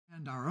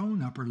and our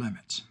own upper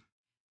limits.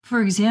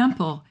 For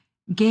example,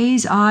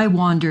 Gay's eye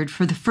wandered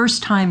for the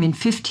first time in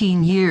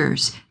 15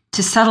 years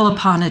to settle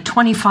upon a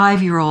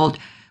 25-year-old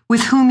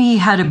with whom he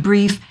had a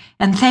brief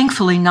and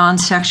thankfully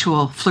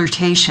non-sexual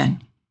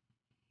flirtation.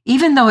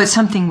 Even though it's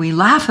something we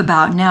laugh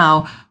about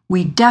now,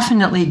 we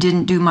definitely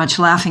didn't do much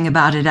laughing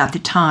about it at the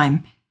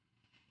time.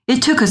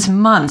 It took us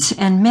months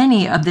and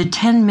many of the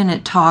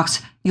 10-minute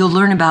talks you'll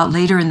learn about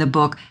later in the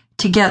book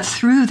to get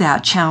through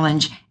that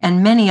challenge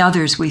and many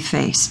others we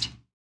faced.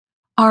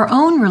 Our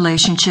own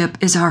relationship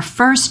is our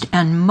first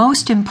and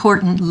most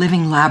important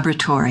living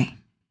laboratory.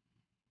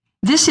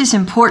 This is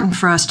important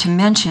for us to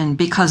mention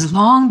because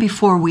long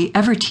before we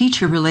ever teach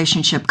a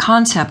relationship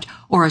concept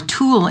or a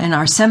tool in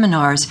our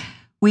seminars,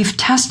 we've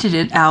tested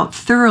it out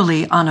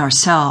thoroughly on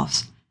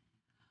ourselves.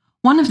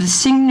 One of the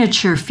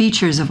signature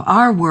features of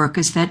our work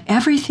is that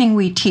everything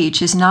we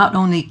teach is not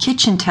only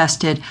kitchen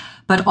tested,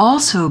 but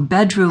also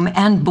bedroom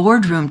and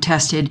boardroom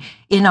tested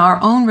in our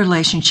own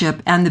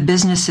relationship and the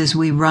businesses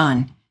we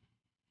run.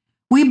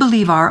 We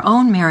believe our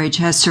own marriage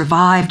has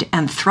survived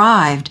and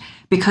thrived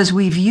because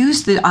we've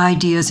used the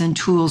ideas and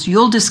tools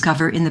you'll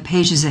discover in the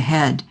pages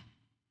ahead.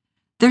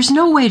 There's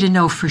no way to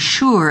know for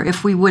sure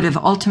if we would have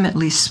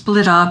ultimately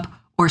split up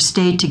or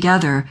stayed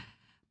together,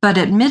 but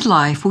at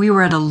midlife we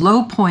were at a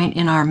low point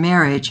in our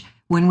marriage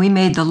when we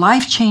made the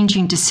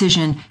life-changing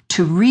decision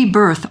to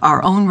rebirth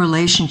our own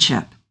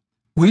relationship.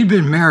 We'd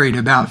been married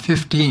about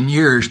 15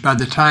 years by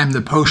the time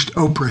the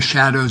post-Oprah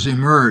shadows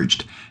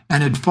emerged,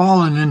 and had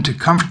fallen into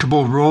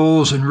comfortable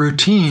roles and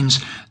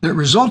routines that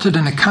resulted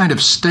in a kind of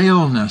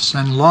staleness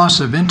and loss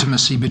of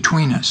intimacy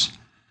between us.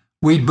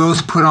 We'd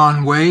both put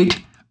on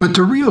weight, but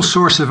the real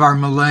source of our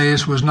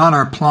malaise was not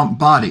our plump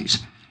bodies.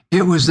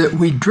 It was that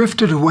we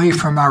drifted away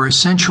from our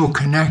essential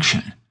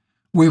connection.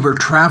 We were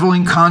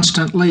traveling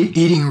constantly,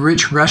 eating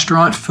rich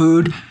restaurant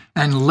food,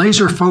 and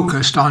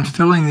laser-focused on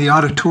filling the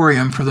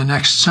auditorium for the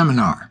next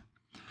seminar.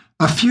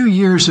 A few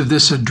years of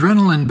this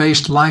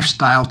adrenaline-based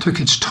lifestyle took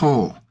its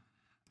toll.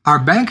 Our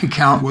bank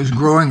account was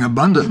growing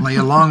abundantly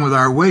along with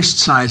our waist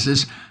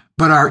sizes,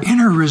 but our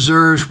inner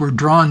reserves were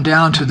drawn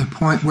down to the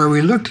point where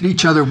we looked at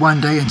each other one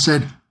day and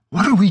said,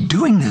 "What are we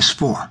doing this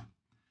for?"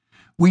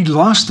 We'd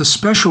lost the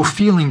special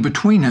feeling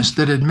between us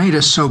that had made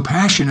us so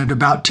passionate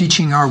about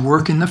teaching our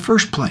work in the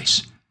first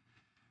place.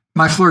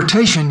 My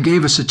flirtation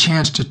gave us a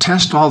chance to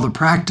test all the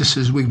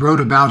practices we wrote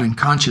about in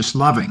Conscious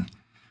Loving.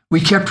 We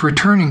kept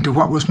returning to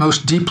what was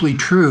most deeply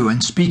true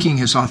and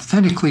speaking as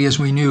authentically as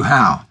we knew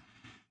how.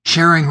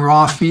 Sharing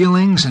raw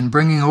feelings and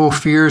bringing old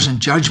fears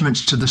and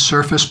judgments to the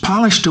surface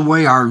polished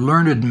away our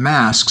learned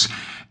masks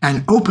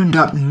and opened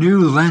up new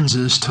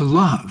lenses to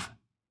love.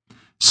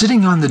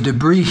 Sitting on the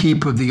debris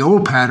heap of the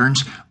old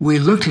patterns, we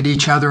looked at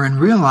each other and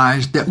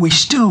realized that we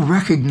still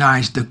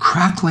recognized the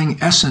crackling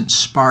essence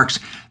sparks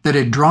that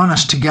had drawn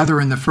us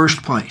together in the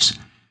first place.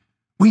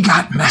 We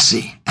got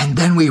messy, and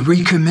then we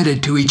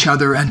recommitted to each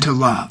other and to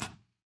love.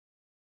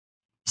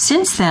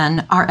 Since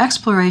then, our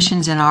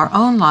explorations in our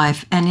own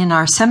life and in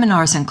our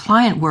seminars and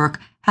client work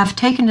have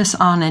taken us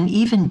on an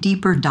even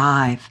deeper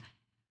dive.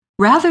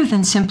 Rather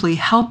than simply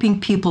helping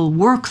people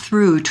work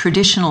through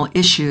traditional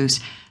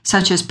issues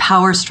such as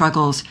power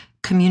struggles,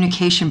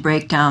 communication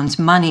breakdowns,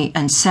 money,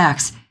 and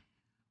sex,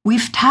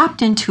 we've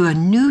tapped into a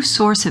new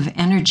source of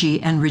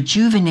energy and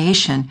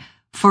rejuvenation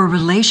for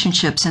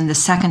relationships in the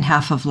second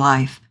half of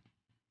life.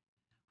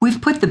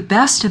 We've put the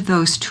best of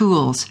those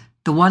tools,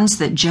 the ones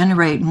that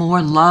generate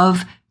more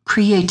love,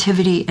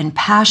 creativity, and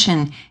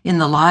passion in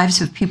the lives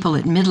of people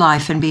at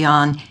midlife and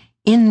beyond,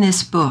 in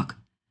this book.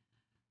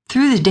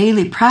 Through the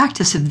daily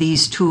practice of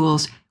these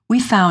tools,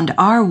 we found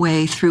our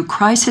way through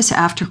crisis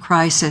after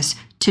crisis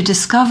to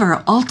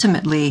discover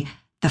ultimately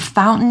the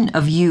fountain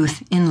of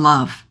youth in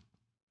love.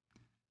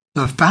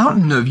 The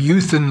fountain of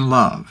youth in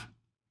love.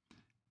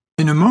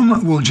 In a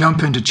moment we'll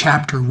jump into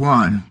Chapter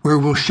 1, where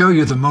we'll show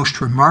you the most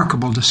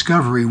remarkable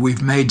discovery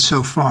we've made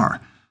so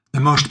far, the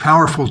most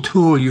powerful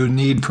tool you'll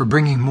need for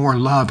bringing more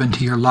love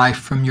into your life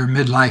from your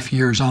midlife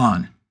years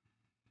on.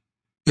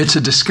 It's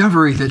a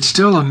discovery that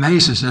still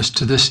amazes us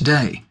to this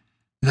day,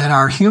 that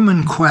our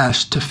human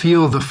quest to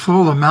feel the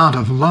full amount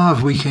of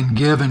love we can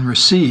give and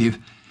receive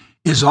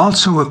is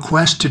also a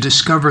quest to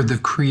discover the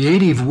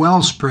creative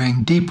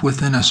wellspring deep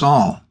within us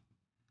all.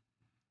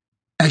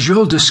 As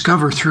you'll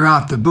discover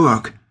throughout the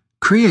book,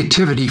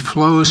 creativity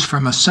flows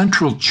from a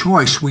central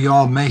choice we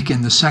all make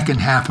in the second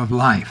half of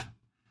life.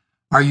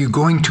 Are you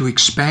going to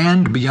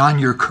expand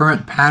beyond your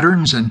current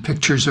patterns and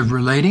pictures of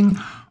relating,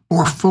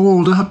 or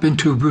fold up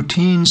into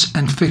routines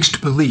and fixed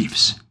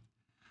beliefs?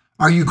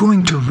 Are you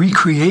going to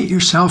recreate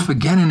yourself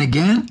again and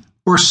again,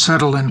 or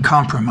settle and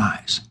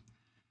compromise?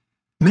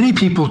 Many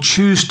people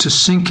choose to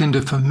sink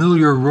into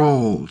familiar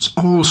roles,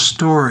 old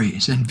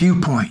stories, and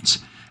viewpoints,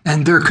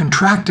 and their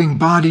contracting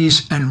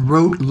bodies and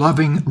rote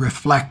loving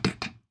reflect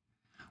it.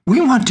 We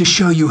want to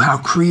show you how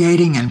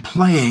creating and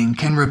playing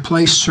can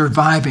replace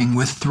surviving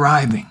with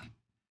thriving.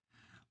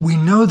 We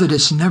know that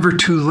it's never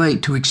too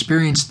late to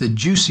experience the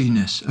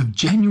juiciness of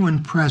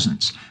genuine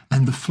presence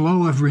and the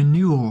flow of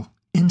renewal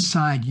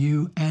inside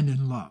you and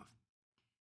in love.